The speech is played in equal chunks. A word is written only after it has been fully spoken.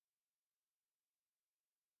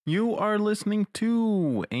You are listening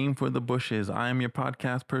to Aim for the Bushes. I am your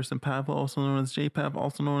podcast person, Pav, also known as JPav,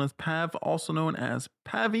 also known as Pav, also known as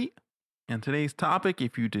Pavi. And today's topic,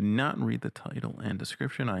 if you did not read the title and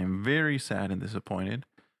description, I am very sad and disappointed.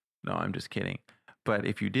 No, I'm just kidding. But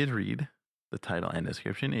if you did read the title and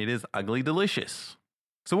description, it is Ugly Delicious.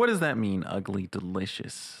 So what does that mean, Ugly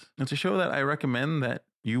Delicious? It's a show that I recommend that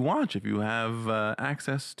you watch if you have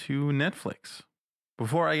access to Netflix.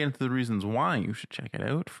 Before I get into the reasons why you should check it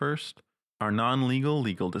out, first, our non-legal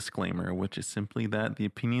legal disclaimer, which is simply that the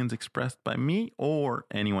opinions expressed by me or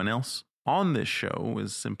anyone else on this show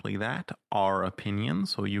is simply that, our opinion,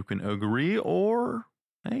 so you can agree or,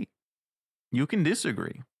 hey, you can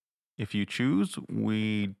disagree. If you choose,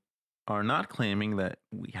 we are not claiming that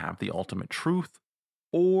we have the ultimate truth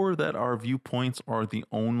or that our viewpoints are the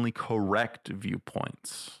only correct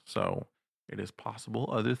viewpoints. So it is possible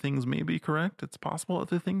other things may be correct. It's possible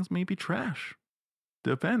other things may be trash.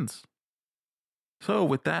 Depends. So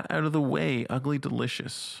with that out of the way, Ugly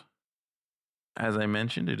Delicious. As I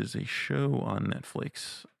mentioned, it is a show on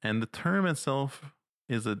Netflix. And the term itself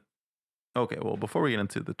is a... Okay, well, before we get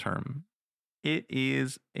into the term, it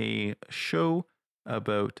is a show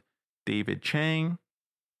about David Chang,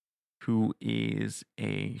 who is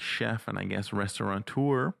a chef and I guess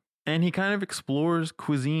restaurateur. And he kind of explores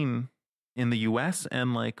cuisine in the US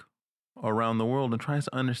and like around the world and tries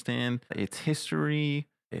to understand its history,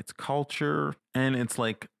 its culture, and its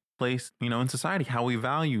like place, in society, how we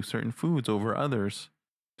value certain foods over others,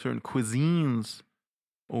 certain cuisines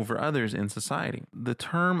over others in society. The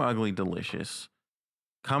term Ugly Delicious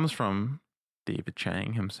comes from David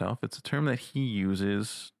Chang himself. It's a term that he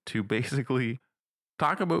uses to basically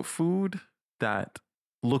talk about food that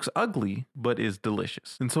looks ugly but is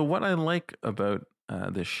delicious. And so what I like about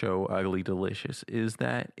this show, Ugly Delicious, is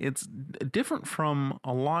that it's different from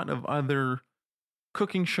a lot of other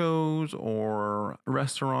cooking shows or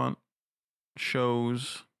restaurant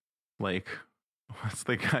shows. Like, what's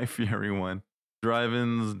the Guy Fieri one?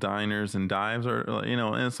 Drive-ins, diners, and dives, or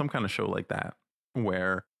and some kind of show like that,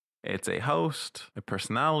 where it's a host, a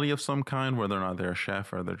personality of some kind, whether or not they're a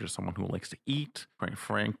chef or they're just someone who likes to eat. Quite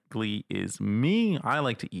frankly, is me. I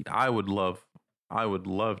like to eat. I would love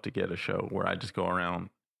to get a show where I just go around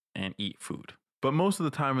and eat food. But most of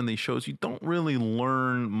the time in these shows, you don't really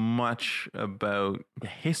learn much about the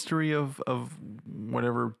history of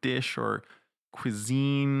whatever dish or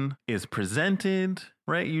cuisine is presented,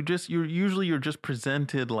 right? You're just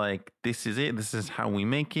presented like, this is it, this is how we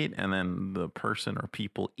make it, and then the person or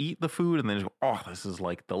people eat the food and then just go, oh, this is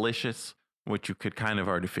like delicious, which you could kind of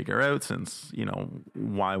already figure out, since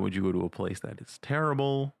why would you go to a place that is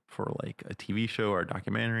terrible for like a TV show or a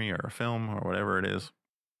documentary or a film or whatever it is?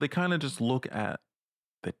 They kind of just look at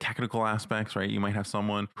the technical aspects, right? You might have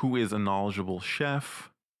someone who is a knowledgeable chef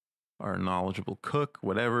or a knowledgeable cook,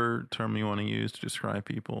 whatever term you want to use to describe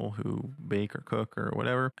people who bake or cook or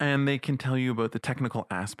whatever. And they can tell you about the technical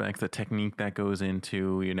aspects, the technique that goes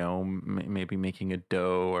into, maybe making a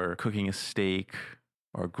dough or cooking a steak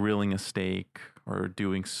or grilling a steak or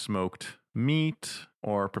doing smoked meat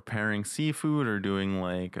or preparing seafood or doing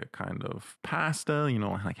like a kind of pasta,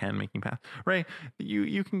 like hand making pasta, right?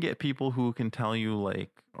 You can get people who can tell you like,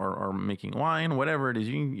 or making wine, whatever it is,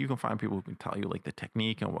 you can find people who can tell you like the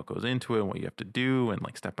technique and what goes into it and what you have to do and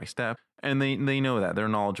like step by step. And they know that they're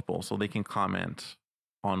knowledgeable, so they can comment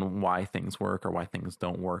on why things work or why things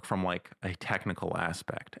don't work from like a technical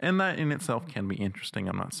aspect. And that in itself can be interesting.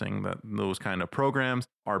 I'm not saying that those kind of programs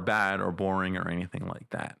are bad or boring or anything like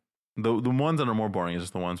that. The ones that are more boring is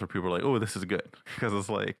just the ones where people are like, oh, this is good. Because it's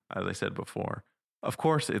like, as I said before, of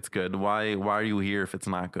course it's good. Why are you here if it's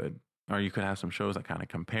not good? Or you could have some shows that kind of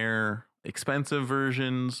compare expensive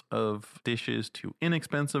versions of dishes to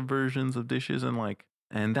inexpensive versions of dishes,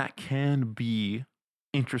 and that can be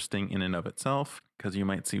interesting in and of itself, because you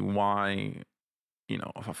might see why,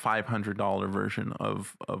 a $500 version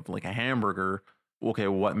of like a hamburger, okay,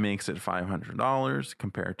 what makes it $500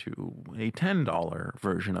 compared to a $10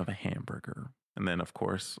 version of a hamburger? And then, of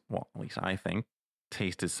course, well, at least I think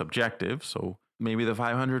taste is subjective. So maybe the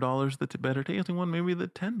 $500 the better tasting one, maybe the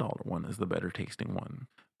 $10 one is the better tasting one.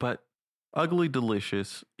 But Ugly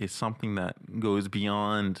Delicious is something that goes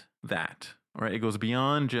beyond that, right? It goes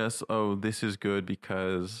beyond just, oh, this is good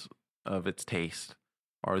because of its taste,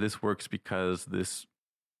 or this works because this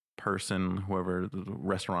person, whoever the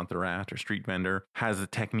restaurant they're at or street vendor, has a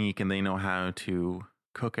technique and they know how to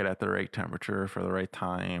cook it at the right temperature for the right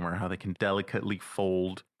time, or how they can delicately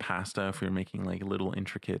fold pasta if you're making like little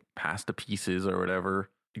intricate pasta pieces or whatever.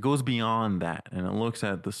 It goes beyond that, and it looks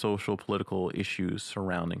at the social political issues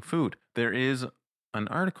surrounding food. There is an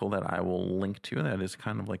article that I will link to that is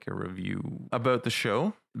kind of like a review about the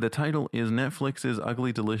show. The title is Netflix's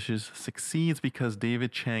Ugly Delicious succeeds because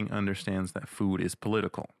David Chang understands that food is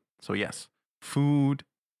political. So yes, food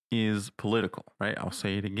is political, right? I'll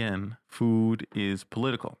say it again. Food is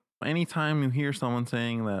political. Anytime you hear someone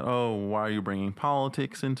saying that, oh, why are you bringing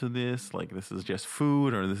politics into this? Like, this is just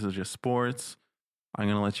food or this is just sports. I'm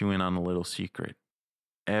going to let you in on a little secret.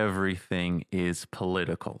 Everything is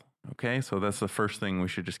political. Okay, so that's the first thing we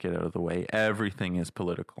should just get out of the way. Everything is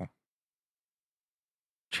political.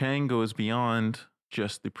 Chang goes beyond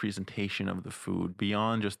just the presentation of the food,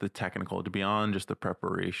 beyond just the technical, beyond just the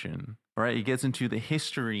preparation. All right, he gets into the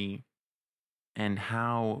history and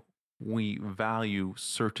how we value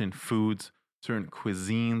certain foods, certain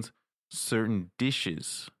cuisines, certain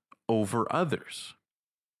dishes over others.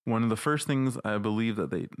 One of the first things I believe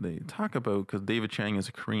that they talk about, because David Chang is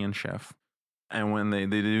a Korean chef, and when they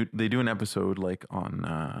do an episode like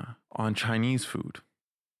on Chinese food,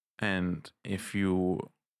 and if you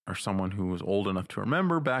are someone who was old enough to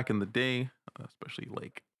remember back in the day, especially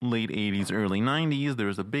like late 80s, early 90s, there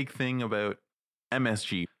was a big thing about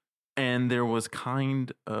MSG, and there was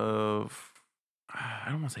kind of, I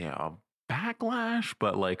don't want to say a backlash,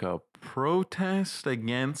 but like a protest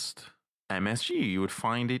against MSG. You would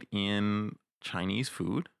find it in Chinese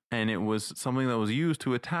food. And it was something that was used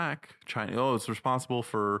to attack China. Oh, it's responsible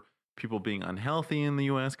for people being unhealthy in the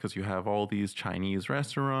US because you have all these Chinese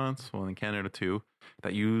restaurants, well, in Canada too,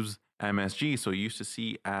 that use MSG. So you used to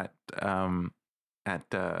see at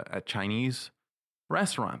Chinese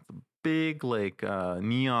restaurants, big like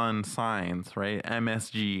neon signs, right?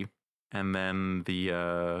 MSG, and then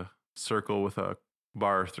the circle with a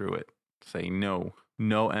bar through it, say no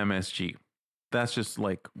MSG. That's just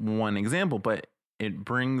like one example, but it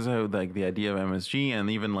brings out like the idea of MSG, and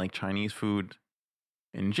even like Chinese food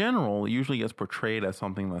in general usually gets portrayed as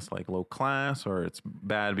something that's like low class, or it's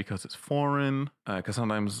bad because it's foreign. Because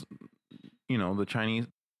sometimes, you know, the Chinese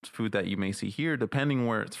food that you may see here, depending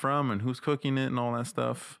where it's from and who's cooking it and all that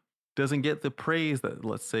stuff, doesn't get the praise that,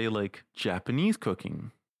 let's say, like Japanese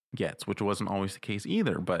cooking gets, which wasn't always the case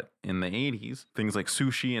either. But in the 80s, things like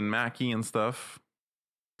sushi and maki and stuff,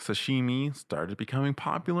 sashimi, started becoming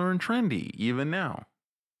popular and trendy. Even now,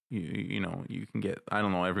 you know, you can get, I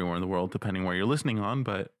don't know, everywhere in the world, depending where you're listening on,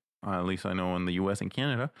 but at least I know in the US and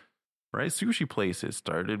Canada, right? Sushi places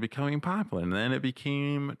started becoming popular, and then it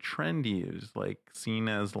became trendy. It was like seen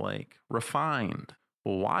as like refined.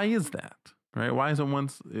 Well, why is that? Right? Why is it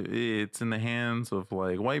once it's in the hands of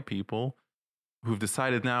like white people who've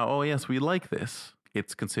decided now, oh yes, we like this,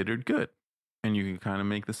 it's considered good. And you can kind of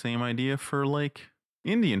make the same idea for like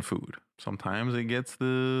Indian food. Sometimes it gets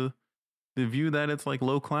the view that it's like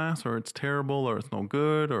low class, or it's terrible, or it's no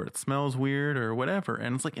good, or it smells weird, or whatever.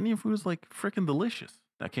 And it's like Indian food is like freaking delicious.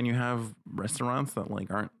 Now, can you have restaurants that like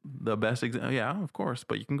aren't the best example? Yeah, of course,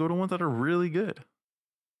 but you can go to ones that are really good.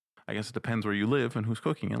 I guess it depends where you live and who's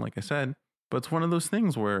cooking it, like I said. But it's one of those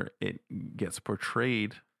things where it gets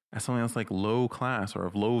portrayed as something that's like low class or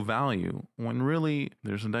of low value, when really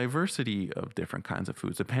there's a diversity of different kinds of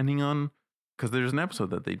foods, depending on, because there's an episode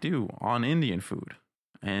that they do on Indian food.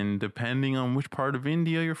 And depending on which part of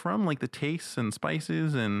India you're from, like the tastes and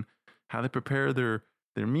spices and how they prepare their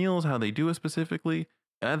meals, how they do it specifically,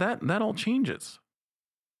 that all changes.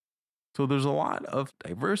 So there's a lot of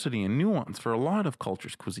diversity and nuance for a lot of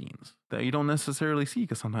cultures' cuisines that you don't necessarily see,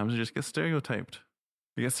 because sometimes it just gets stereotyped.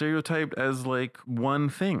 It gets stereotyped as like one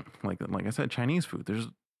thing. Like I said, Chinese food. There's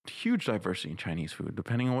huge diversity in Chinese food,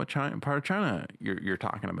 depending on what part of China you're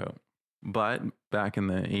talking about. But back in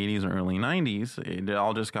the 80s and early 90s, it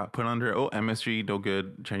all just got put under, oh, MSG, no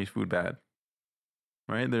good, Chinese food bad.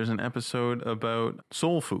 Right? There's an episode about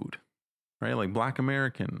soul food, right? Like Black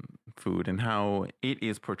American food, and how it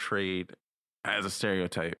is portrayed as a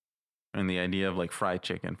stereotype. And the idea of like fried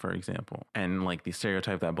chicken, for example, and like the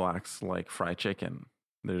stereotype that blacks like fried chicken.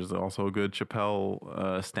 There's also a good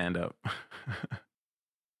Chappelle stand up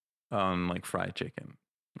on like fried chicken.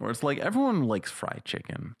 Or it's like everyone likes fried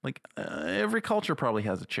chicken. Like every culture probably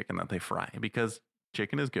has a chicken that they fry, because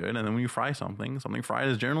chicken is good. And then when you fry something fried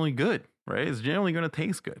is generally good, right? It's generally going to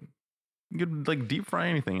taste good. You could like deep fry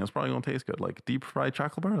anything, it's probably going to taste good. Like deep fried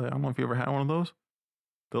chocolate bar. I don't know if you ever had one of those.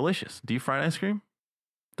 Delicious. Deep fried ice cream.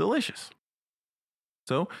 Delicious.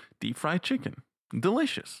 So deep fried chicken.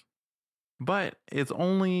 Delicious. But it's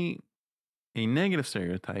only a negative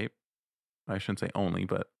stereotype. I shouldn't say only,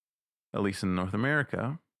 but at least in North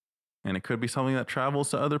America. And it could be something that travels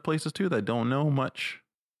to other places too that don't know much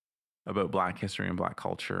about Black history and Black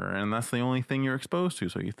culture. And that's the only thing you're exposed to.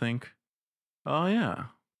 So you think, oh yeah,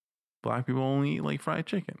 Black people only eat like fried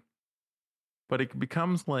chicken. but it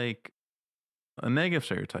becomes like a negative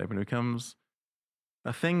stereotype, and it becomes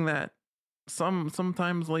a thing that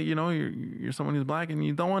sometimes, like, you're someone who's black and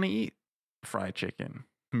you don't want to eat fried chicken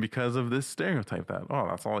because of this stereotype that, oh,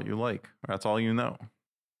 that's all you like, or that's all you know.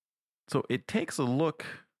 So it takes a look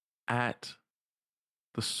at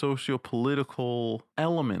the socio-political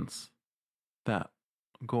elements that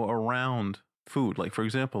go around food. Like, for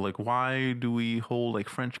example, like, why do we hold like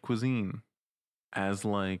French cuisine as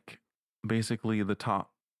like basically the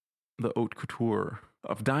haute couture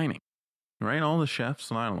of dining, right? All the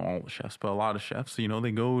chefs, and I don't know all the chefs, but a lot of chefs, they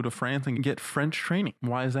go to France and get French training.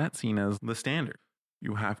 Why is that seen as the standard?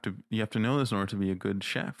 You have to know this in order to be a good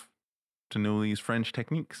chef, to know these French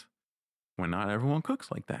techniques, when not everyone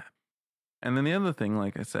cooks like that. And then the other thing,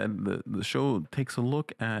 like I said, the show takes a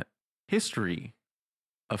look at history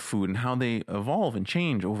of food and how they evolve and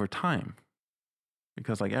change over time.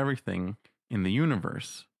 Because like everything in the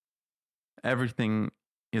universe, everything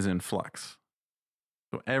is in flux.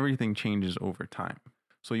 So everything changes over time.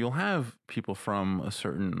 So you'll have people from a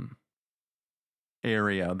certain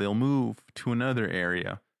area, they'll move to another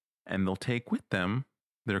area, and they'll take with them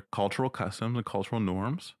their cultural customs and cultural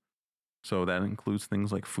norms. So that includes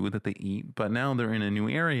things like food that they eat. But now they're in a new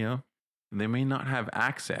area. They may not have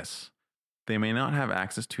access. They may not have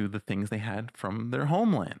access to the things they had from their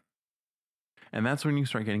homeland. And that's when you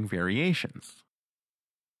start getting variations.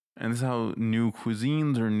 And this is how new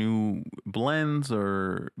cuisines or new blends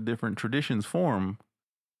or different traditions form.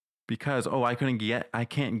 Because, I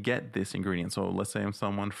can't get this ingredient. So let's say I'm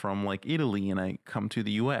someone from like Italy and I come to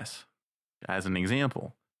the US as an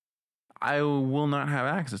example. I will not have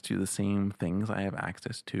access to the same things I have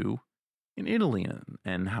access to in Italy,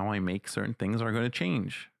 and how I make certain things are going to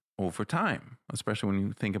change over time, especially when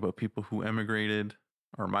you think about people who emigrated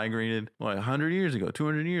or migrated 100 years ago,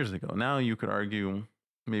 200 years ago. Now you could argue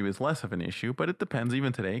maybe it's less of an issue, but it depends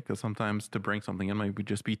even today, because sometimes to bring something in might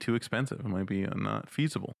just be too expensive. It might be not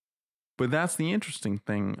feasible. But that's the interesting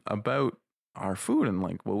thing about our food and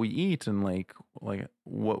like what we eat and like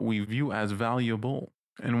what we view as valuable.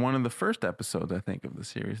 In one of the first episodes, I think, of the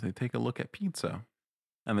series, they take a look at pizza,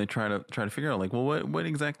 and they try to figure out like, well, what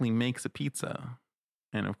exactly makes a pizza?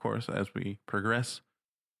 And of course, as we progress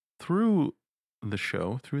through the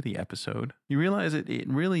show, through the episode, you realize it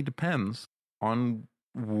really depends on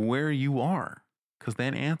where you are, because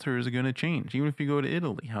that answer is going to change. Even if you go to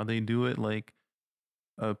Italy, how they do it, like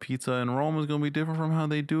a pizza in Rome is going to be different from how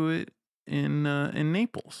they do it in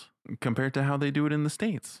Naples compared to how they do it in the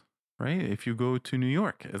States. Right? If you go to New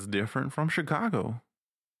York, it's different from Chicago.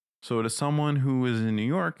 So to someone who is in New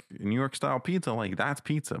York style pizza, like that's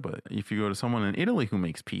pizza. But if you go to someone in Italy who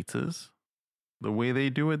makes pizzas, the way they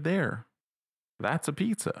do it there, that's a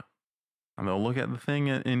pizza. And they'll look at the thing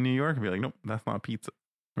in New York and be like, nope, that's not pizza.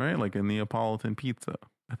 Right? Like a Neapolitan pizza.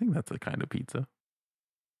 I think that's a kind of pizza.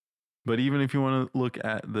 But even if you want to look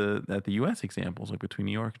at the US examples, like between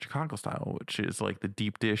New York and Chicago style, which is like the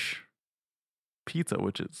deep dish pizza,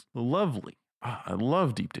 which is lovely. I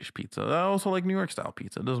love deep dish pizza. I also like New York style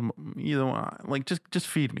pizza. It doesn't either one, like just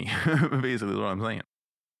feed me, basically is what I'm saying.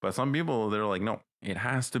 But some people, they're like, no, it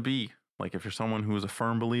has to be like, if you're someone who is a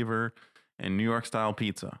firm believer in New York style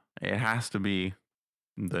pizza, it has to be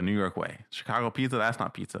the New York way. Chicago pizza, that's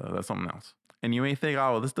not pizza. That's something else. And you may think,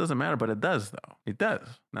 oh, this doesn't matter, but it does, though. It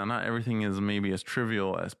does. Now, not everything is maybe as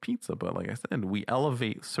trivial as pizza, but like I said, we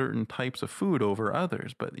elevate certain types of food over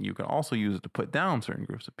others, but you can also use it to put down certain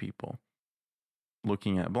groups of people.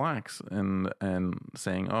 Looking at blacks and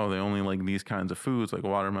saying, oh, they only like these kinds of foods, like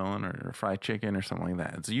watermelon or fried chicken or something like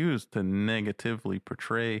that. It's used to negatively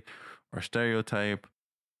portray or stereotype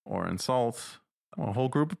or insult a whole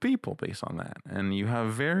group of people based on that. And you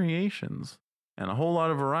have variations and a whole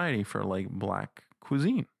lot of variety for like black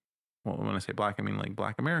cuisine. Well, when I say black, I mean like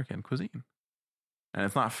black American cuisine. And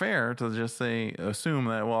it's not fair to just assume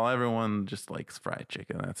that, well, everyone just likes fried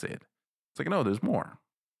chicken. That's it. It's like, no, there's more.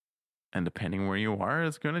 And depending where you are,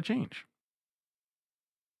 it's going to change.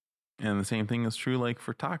 And the same thing is true like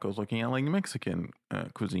for tacos, looking at like Mexican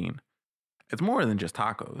cuisine. It's more than just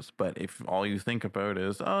tacos, but if all you think about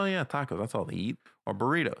is, oh yeah, tacos, that's all they eat, or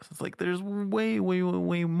burritos, it's like there's way, way,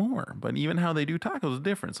 way more. But even how they do tacos is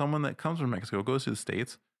different. Someone that comes from Mexico goes to the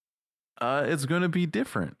States, it's going to be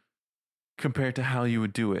different compared to how you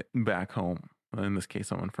would do it back home. In this case,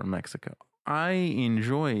 someone from Mexico. I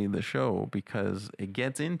enjoy the show because it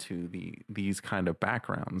gets into these kind of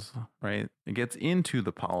backgrounds, right? It gets into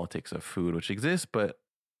the politics of food, which exists, but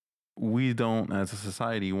we don't, as a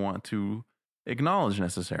society, want to acknowledge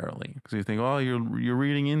necessarily, because you think, oh, you're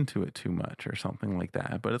reading into it too much or something like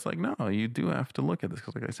that. But it's like, no, you do have to look at this,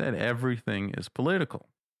 because like I said, everything is political.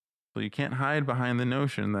 So you can't hide behind the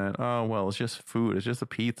notion that, oh, well, it's just food. It's just a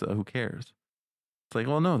pizza. Who cares? It's like,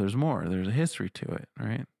 well, no, there's more. There's a history to it,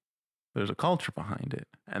 right? There's a culture behind it.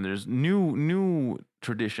 And there's new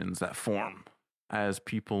traditions that form as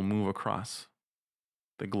people move across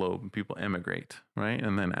the globe and people emigrate, right?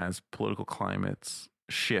 And then as political climates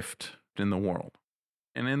shift in the world.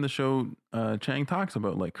 And in the show, Chang talks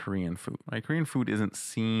about like Korean food. Right? Korean food isn't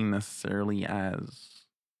seen necessarily as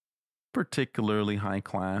particularly high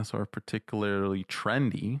class or particularly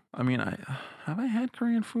trendy. I mean, I had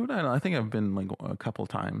Korean food. I don't know, I think I've been like a couple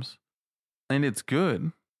times, and it's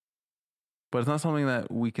good, but it's not something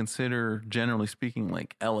that we consider, generally speaking,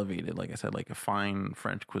 like elevated. Like I said, like a fine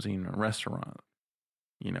French cuisine or restaurant,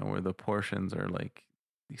 you know, where the portions are like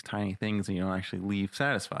these tiny things and you don't actually leave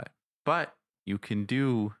satisfied. But you can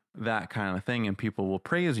do that kind of thing and people will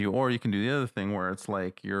praise you. Or you can do the other thing where it's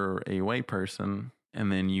like you're a white person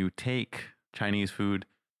and then you take Chinese food,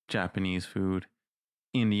 Japanese food,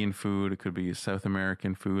 Indian food. It could be South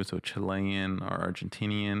American food, so Chilean or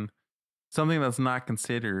Argentinian, something that's not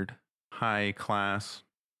considered high class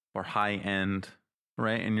or high end,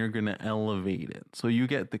 right? And you're going to elevate it. So you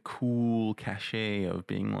get the cool cachet of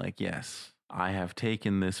being like, yes, I have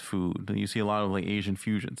taken this food. And you see a lot of like Asian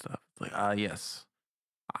fusion stuff. It's like, yes,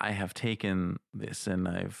 I have taken this and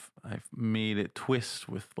I've made it twist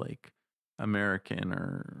with like American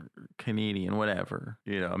or Canadian, whatever,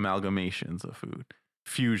 you know, amalgamations of food.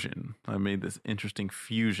 Fusion. I made this interesting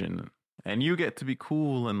fusion. And you get to be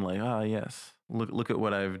cool and like, yes, look at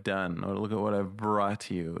what I've done, or look at what I've brought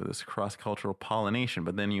to you, this cross-cultural pollination.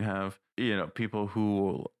 But then you have, you know, people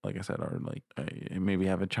who, like I said, are like, maybe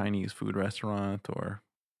have a Chinese food restaurant or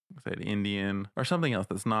like I said, Indian or something else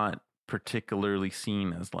that's not particularly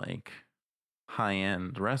seen as like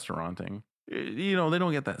high-end restauranting. You know, they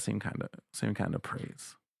don't get that same kind of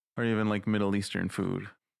praise, or even like Middle Eastern food.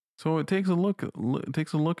 So it takes a look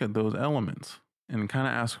at those elements and kind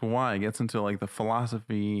of asks why. It gets into like the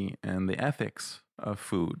philosophy and the ethics of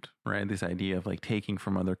food, right? This idea of like taking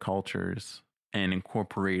from other cultures and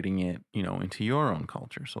incorporating it, you know, into your own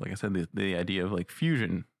culture. So like I said, the idea of like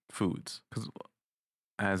fusion foods, because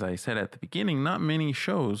as I said at the beginning, not many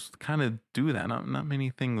shows kind of do that. Not many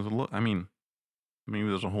things look. I mean, maybe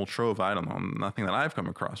there's a whole trove. I don't know. Nothing that I've come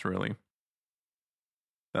across really.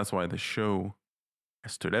 That's why the show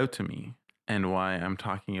stood out to me and why I'm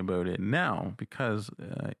talking about it now, because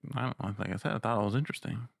I don't know, like I said, I thought it was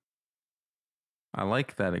interesting. I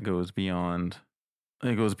like that it goes beyond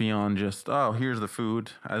just, oh, here's the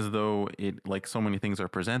food, as though it, like so many things are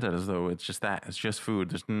presented as though it's just food.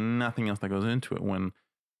 There's nothing else that goes into it, when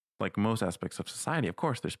like most aspects of society, of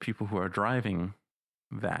course, there's people who are driving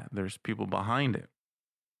that. There's people behind it.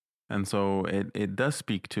 And so it does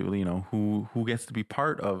speak to, you know, who gets to be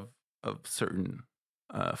part of certain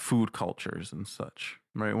food cultures and such,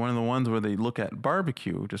 right? One of the ones where they look at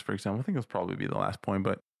barbecue, just for example, I think it'll probably be the last point,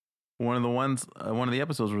 but one of the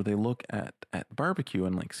episodes where they look at barbecue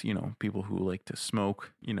and like, you know, people who like to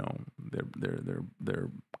smoke, you know, their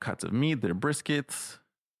cuts of meat, their briskets,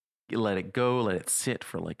 you let it go, let it sit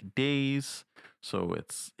for like days, so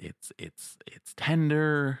it's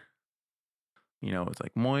tender, you know, it's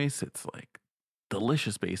like moist, it's like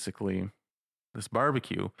delicious, basically, this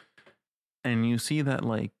barbecue. And you see that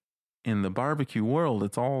like in the barbecue world,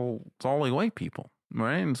 it's all like white people,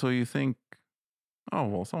 right? And so you think, oh,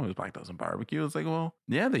 well, someone who's black doesn't barbecue. It's like, well,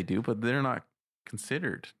 yeah, they do, but they're not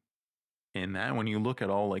considered in that. When you look at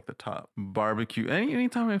all like the top barbecue,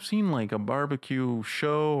 anytime I've seen like a barbecue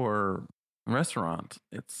show or restaurant,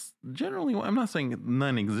 it's generally, I'm not saying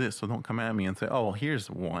none exist, so don't come at me and say, oh, well, here's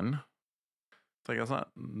one. It's like, that's not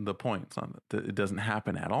the point. It's not that it doesn't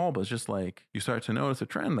happen at all, but it's just like you start to notice a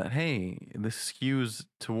trend that, hey, this skews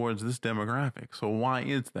towards this demographic. So why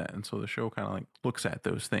is that? And so the show kind of like looks at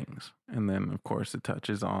those things. And then, of course, it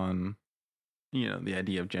touches on, you know, the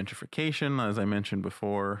idea of gentrification, as I mentioned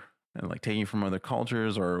before, and like taking from other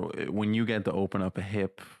cultures, or when you get to open up a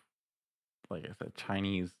hip, like I said,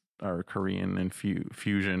 Chinese or Korean and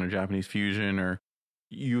fusion or Japanese fusion, or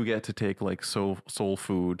you get to take like soul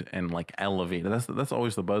food and like elevate it. That's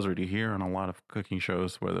always the buzzword you hear on a lot of cooking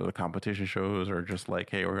shows, whether the competition shows or just like,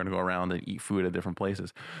 hey, we're going to go around and eat food at different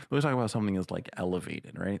places. We talk about something as like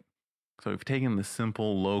elevated, right? So we've taken the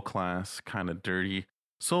simple, low class, kind of dirty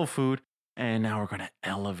soul food, and now we're going to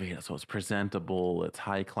elevate it so it's presentable, it's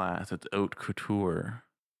high class, it's haute couture.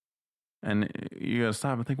 And you got to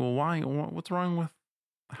stop and think, well, why? What's wrong with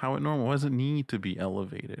how it normal? Why does it need to be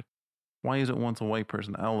elevated? Why is it once a white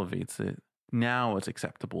person elevates it, now it's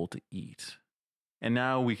acceptable to eat? And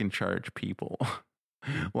now we can charge people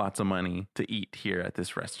lots of money to eat here at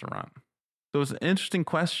this restaurant. Those interesting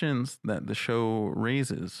questions that the show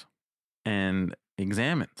raises and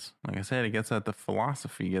examines. Like I said, it gets at the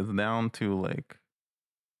philosophy, gets down to like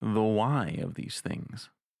the why of these things.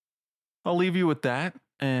 I'll leave you with that.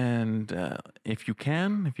 And if you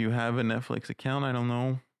have a Netflix account, I don't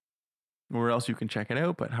know where else you can check it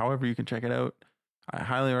out, but however you can check it out, I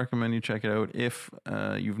highly recommend you check it out if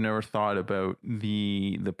you've never thought about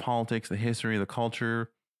the politics, the history, the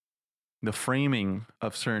culture, the framing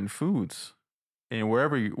of certain foods, and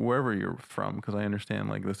wherever you're from, because I understand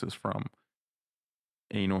like this is from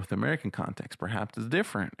a North American context. Perhaps it's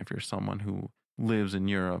different if you're someone who lives in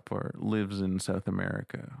Europe or lives in South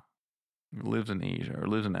America, lives in Asia or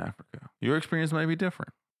lives in Africa. Your experience might be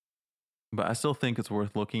different, but I still think it's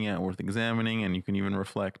worth looking at, worth examining, and you can even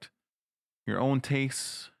reflect your own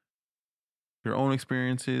tastes, your own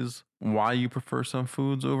experiences, why you prefer some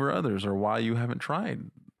foods over others, or why you haven't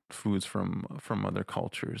tried foods from other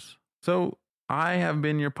cultures. So I have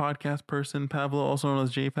been your podcast person, Pavlo, also known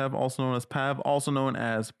as JPav, also known as Pav, also known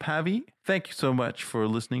as Pavi. Thank you so much for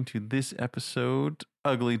listening to this episode,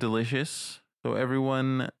 Ugly Delicious. So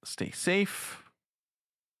everyone stay safe,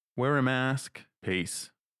 wear a mask, peace.